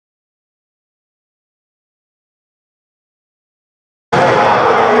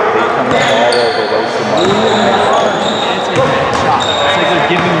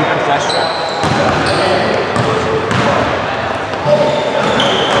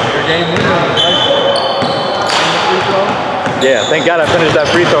Yeah, thank God I finished that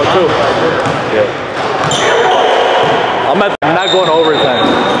free throw too. Yeah. I'm not going to overtime.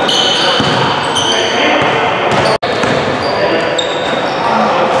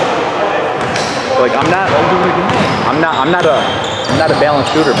 Like I'm not a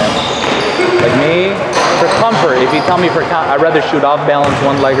balanced shooter, man. Like me, for comfort, if you tell me for I'd rather shoot off balance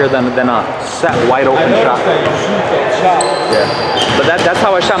one-legger than a set wide open shot. Yeah. But that's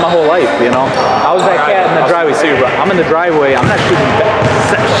how I shot my whole life, you know. I was that cat in the driveway. See, I'm in the driveway. I'm not shooting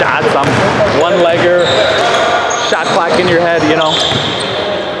set shots. I'm one-legger, shot clock in your head, you know.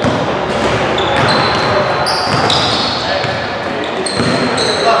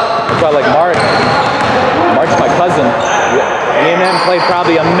 That's why I like Mark. Mark's my cousin. Me and him played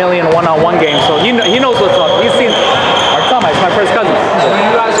probably a million one-on-one games, so he knows what's up. He's seen. Mark, tell me, it's my first cousin. So when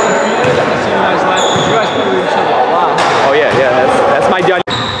you guys competed, I seen you guys last. You guys played with each other a lot. Oh yeah, that's my judge.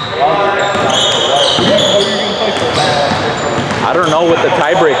 I don't know with the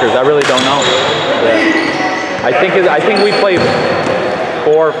tiebreakers. I really don't know. Yeah. I think we play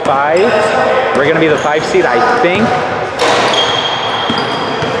 4 or 5. We're gonna be the 5 seed, I think.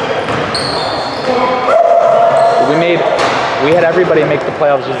 We had everybody make the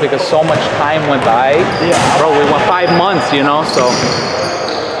playoffs just because so much time went by. Yeah. Bro, we went 5 months, you know, so.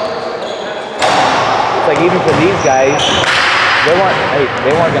 It's like even for these guys, they weren't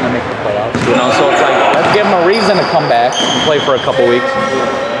gonna make the playoffs, you know, so it's like, let's give them a reason to come back and play for a couple weeks.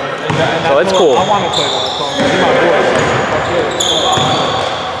 So it's cool. I want to play with my boys.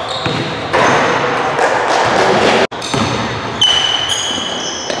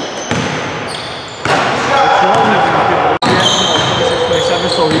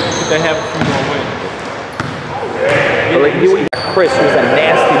 So they have a few more wins. But like you got Chris, who's a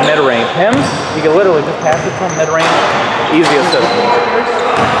nasty mid-range. Him, you can literally just pass it to him mid-range, easy assist.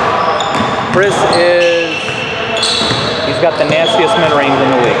 Chris he's got the nastiest mid-range in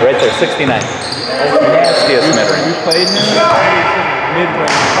the league, right there, 69. Nastiest mid-range. You played him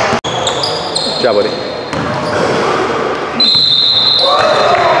mid-range. Good job, buddy.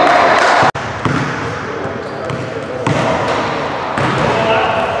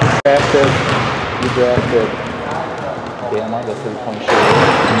 You drafted damn, I got 3-point shooter.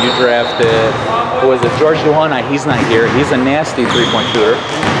 And you drafted, who was it? George Duhana. He's not here. He's a nasty 3-point shooter.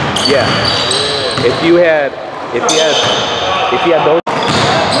 Yeah. If you had those,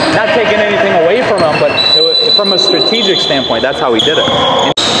 not taking anything away from him, but from a strategic standpoint, that's how he did it.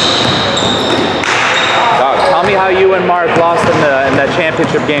 Dog, tell me how you and Mark lost in that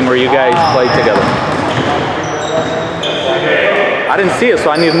championship game where you guys played together. I didn't see it,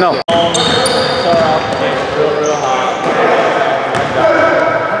 so I need to know.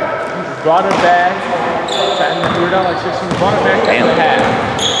 Brought her back, we were down like 16, brought her back and a half.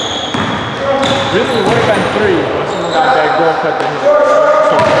 Really, it would have been 3, but someone got back, goal cut the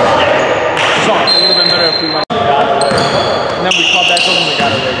so it would have been better if we went and then we caught back over and we got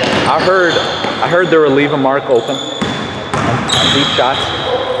it again. I heard they were leaving Mark open on deep shots.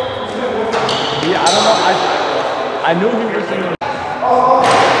 Yeah, I don't know, I knew he was in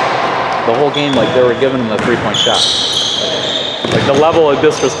the whole game, like they were giving him the 3-point shot. Like the level of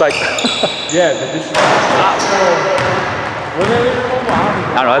disrespect. Yeah, the disrespect.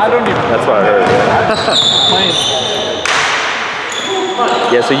 I don't know. That's what I heard.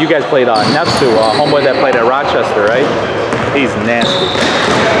 Yeah. Yeah. So you guys played Nepsu, homeboy that played at Rochester, right? He's nasty.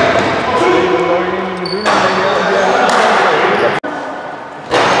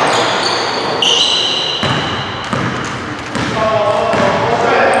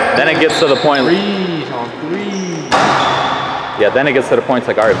 Then it gets to the point. Yeah, then it gets to the point, it's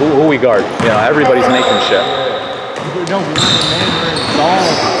like, all right, who we guard? You know, everybody's making shit. No, we were in zone.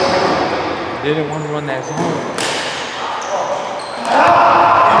 They didn't want to run that zone.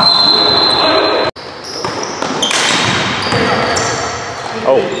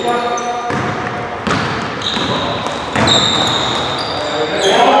 Oh.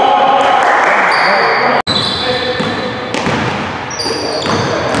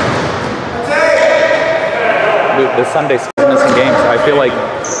 The Sunday's missing games. So I feel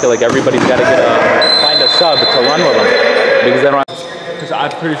like everybody's got to find a sub to run with them because they don't. Because I'm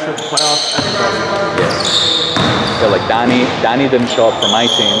pretty sure the playoffs. Yeah. Like Donnie didn't show up for my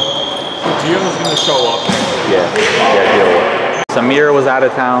team. So Gio's gonna show up. Yeah, Gio. Samir was out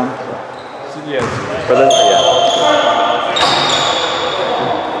of town. So, yes. For this, yeah.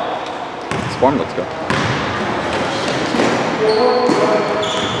 This form looks good.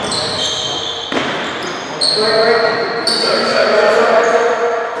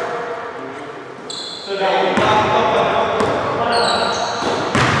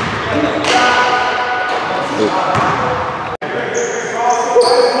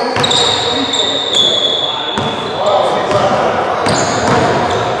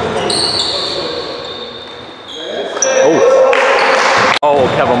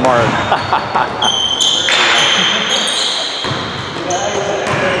 Kevin Martin.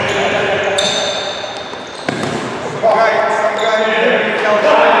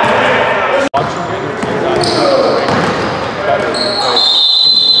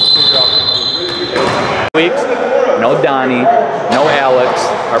 Weeks, no Donnie, no Alex,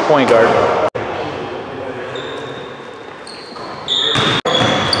 our point guard.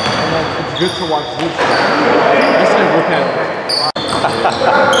 It's good to watch this. Just like look at it.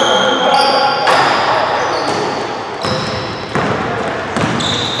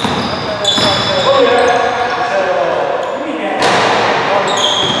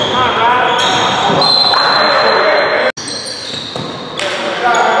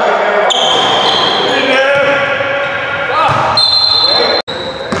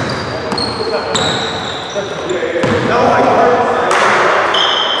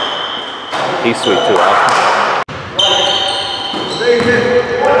 He's sweet too, Austin.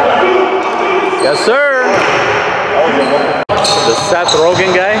 Yes, sir. The Seth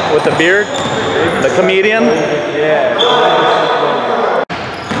Rogen guy with the beard, the comedian. Yeah.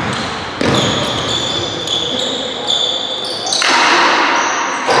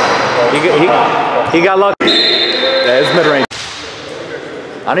 He got lucky. Yeah, it's mid-range.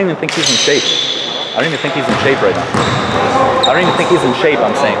 I don't even think he's in shape. I don't even think he's in shape right now. I don't even think he's in shape,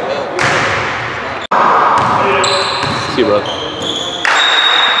 I'm saying. See, bro.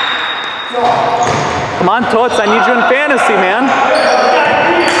 Come on, Toots, I need you in fantasy, man.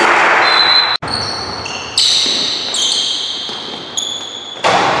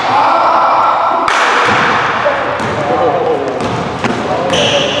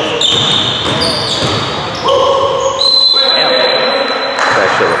 Damn. That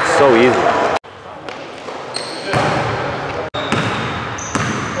shit looks so easy.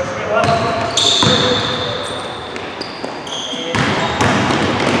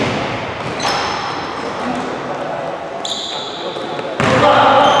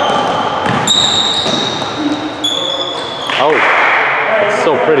 Oh, it's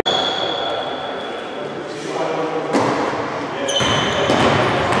so pretty.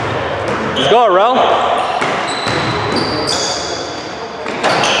 Let's go, Rel.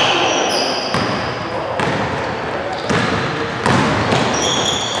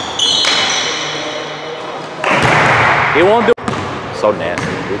 He won't do it. So nasty,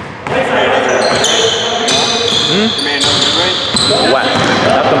 dude. Wet.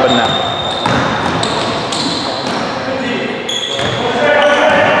 Nothing but net.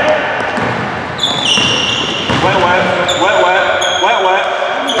 Wet.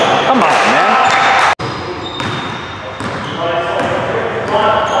 Come on, man.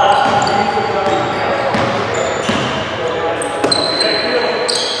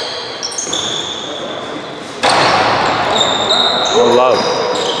 Love.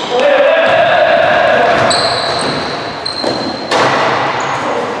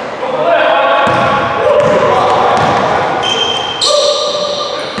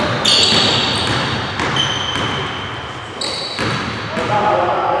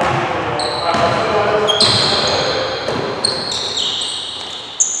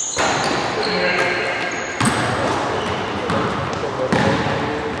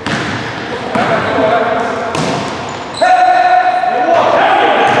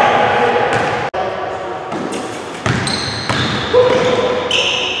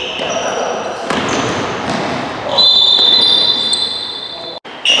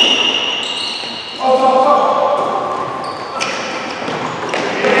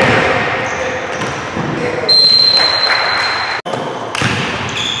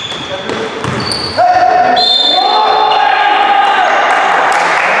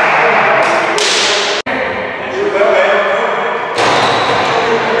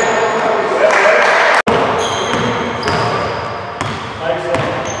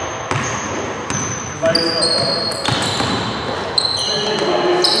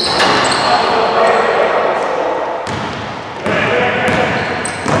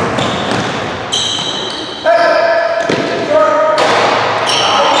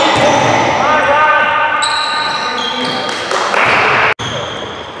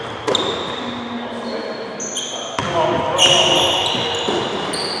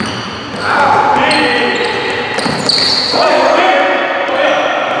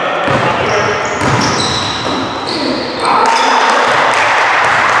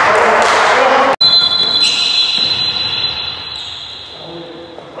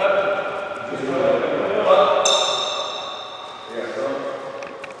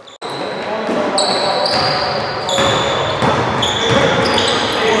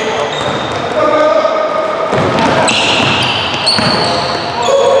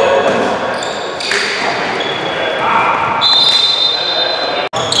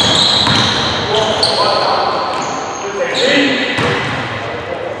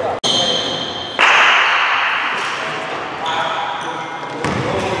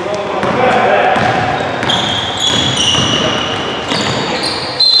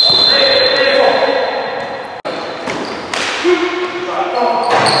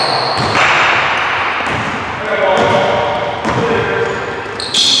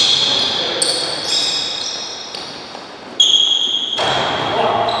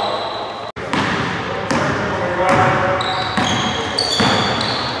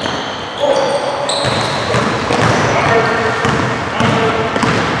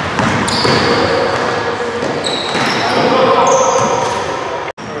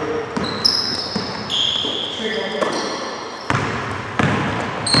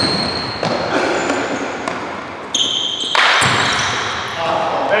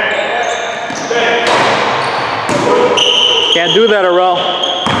 Can't do that,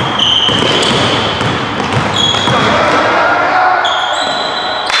 Arel.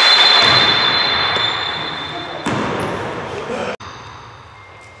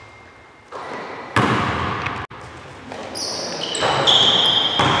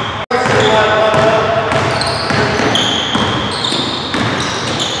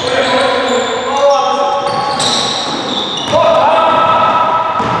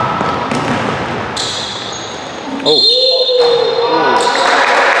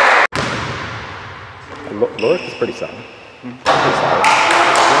 Lorick is pretty solid. Pretty solid.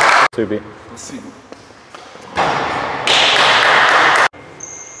 Subi. Let's see.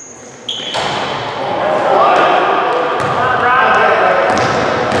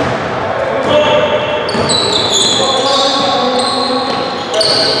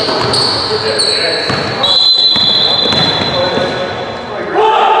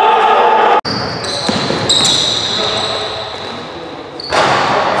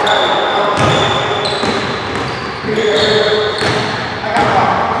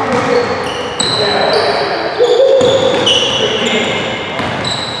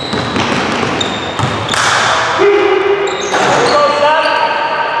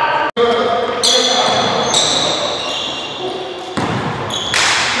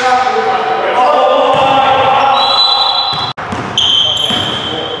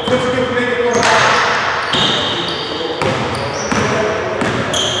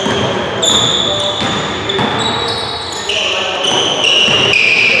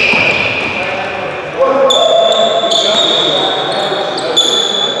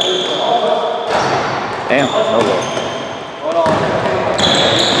 Damn, no low.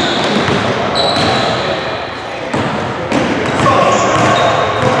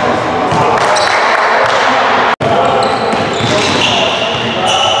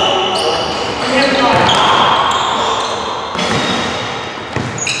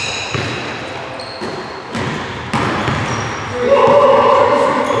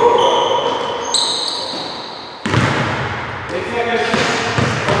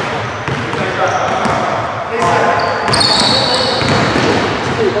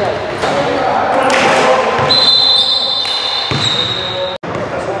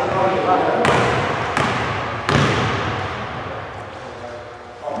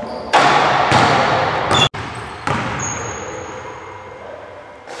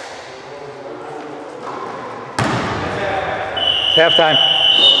 Halftime.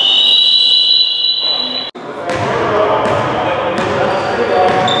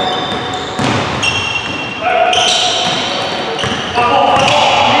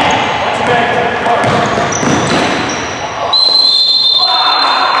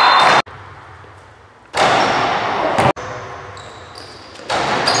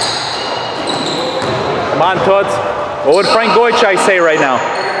 Come on, Toots. What would Frank Goychai say right now?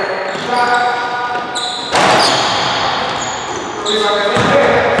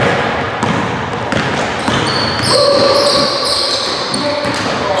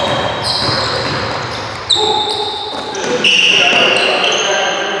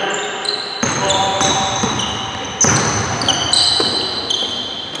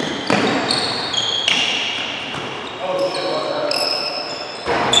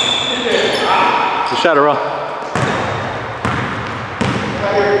 Shot her up.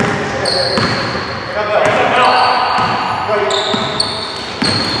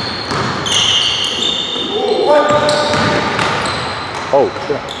 Oh,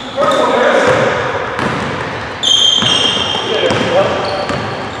 shit.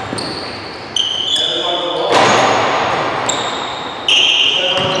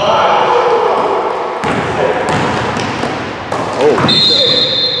 Oh, shit.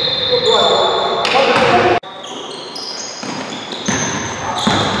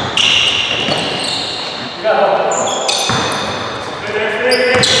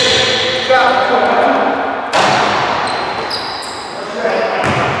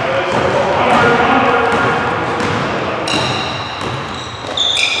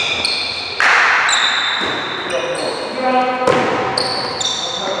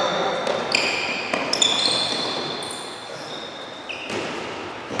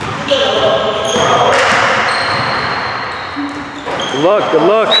 Good look, good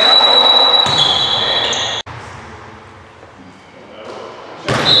look.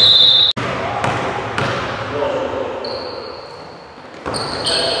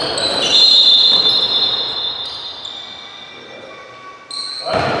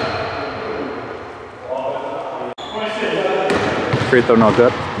 Free throw no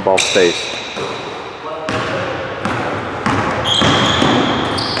good, ball stays.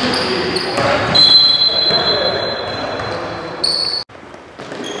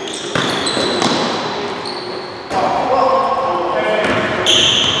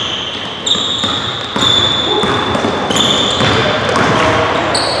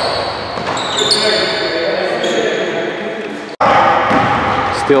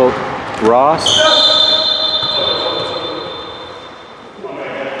 Field Ross.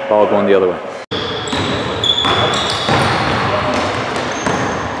 Ball going the other way.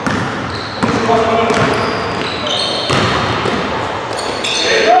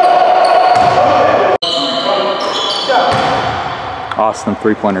 Austin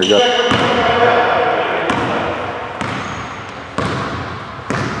three-pointer good.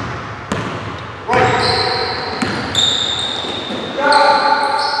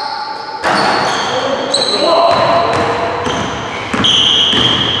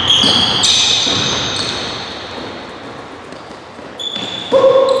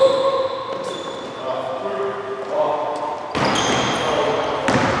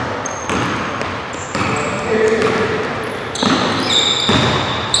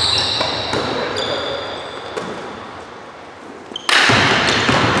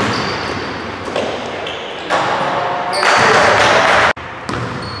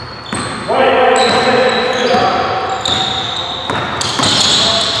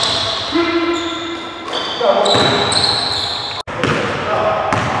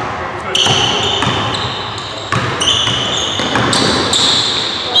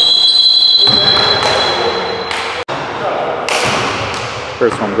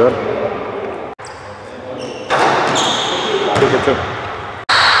 First one good. Take it too.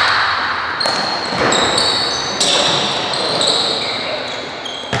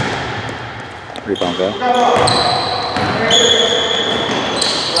 Rebound good.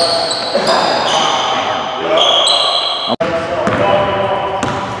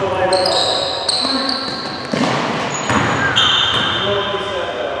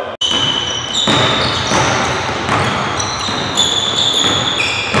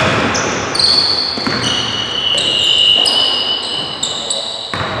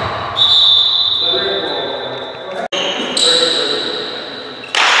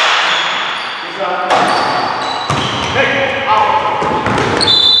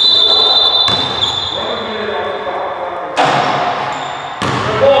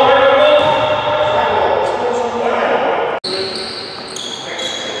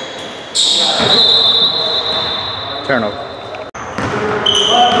 Turnover.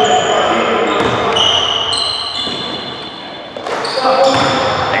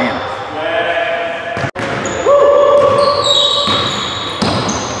 Damn.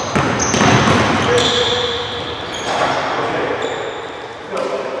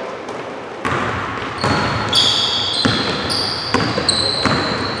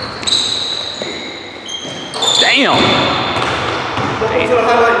 Damn.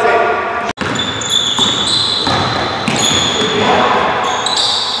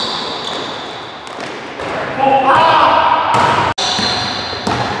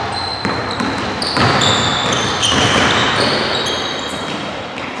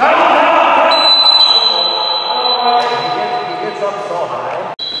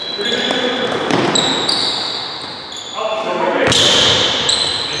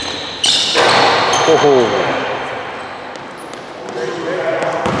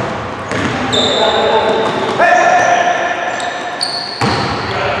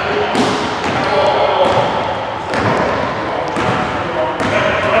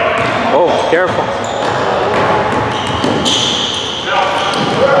 Oh, careful.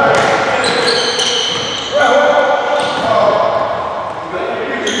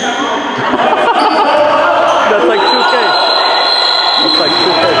 That's like 2K. That's like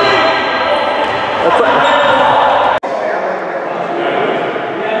 2K. That's like...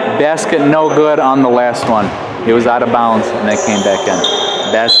 Basket no good on the last one. It was out of bounds and that came back in.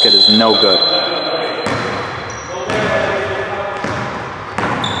 Basket is no good.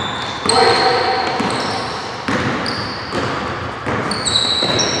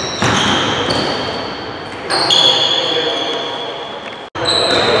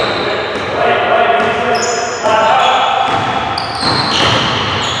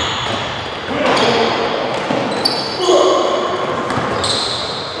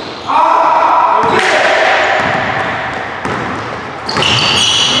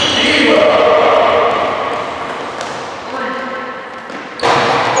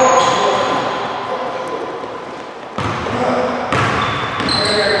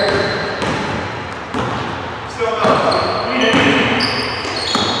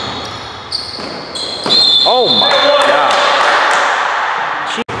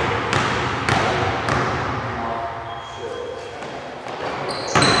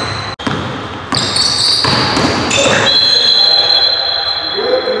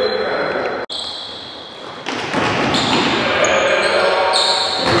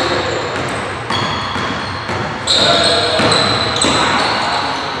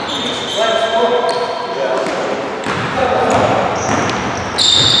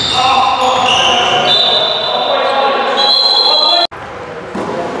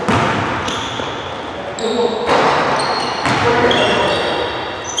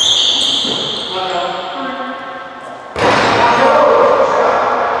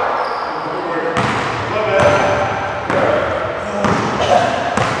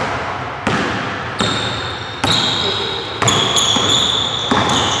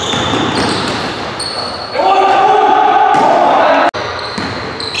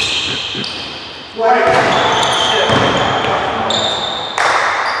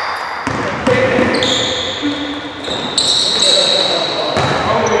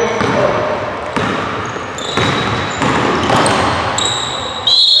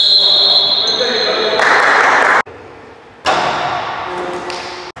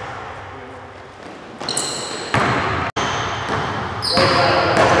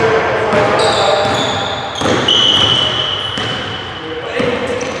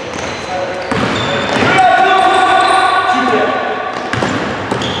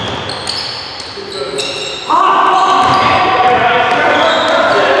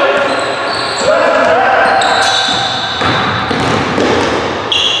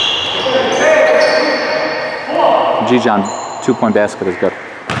 G-John, 2-point basket is good.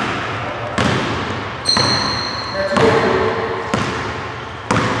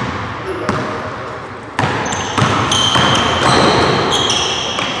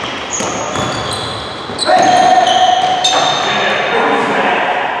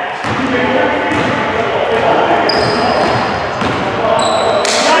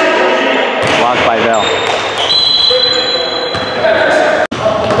 Blocked by Val.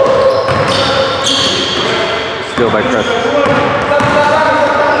 Steal by Chris.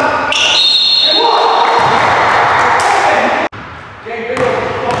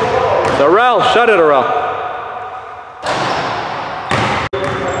 Arel, shut it, Arel.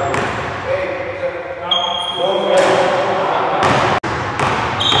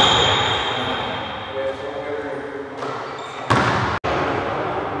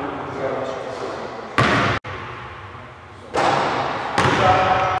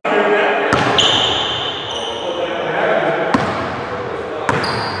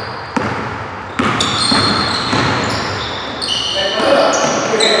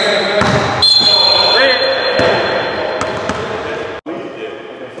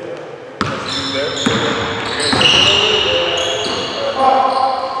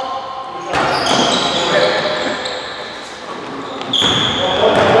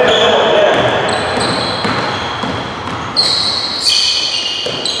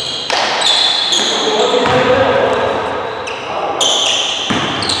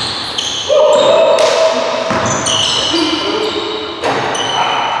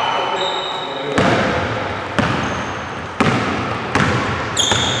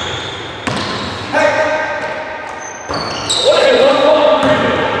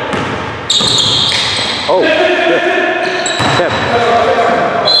 Oh, tip.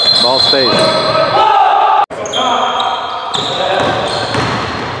 Ball stays.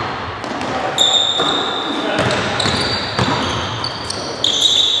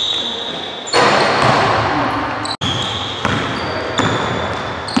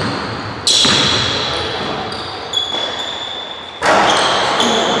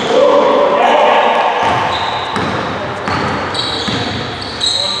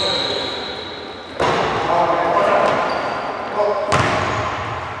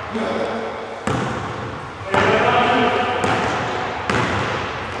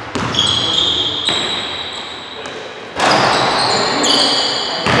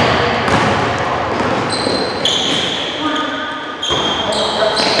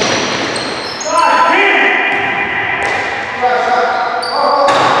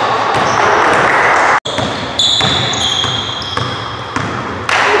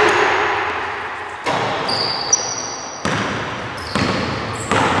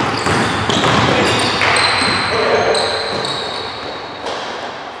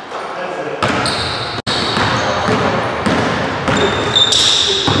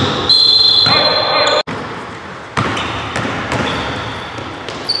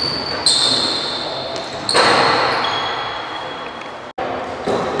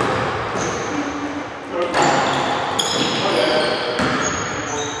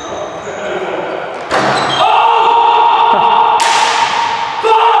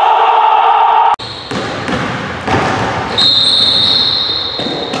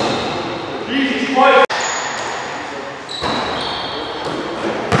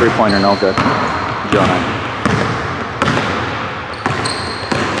 Three-pointer, no good. Jonah.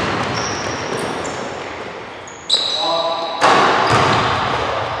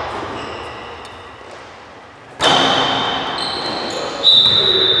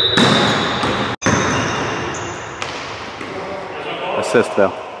 assist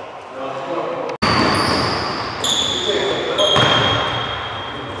though.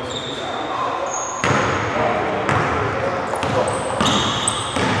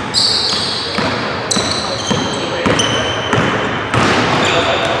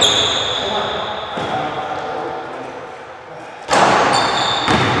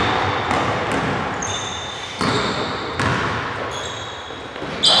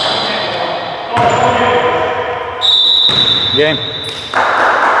 Game.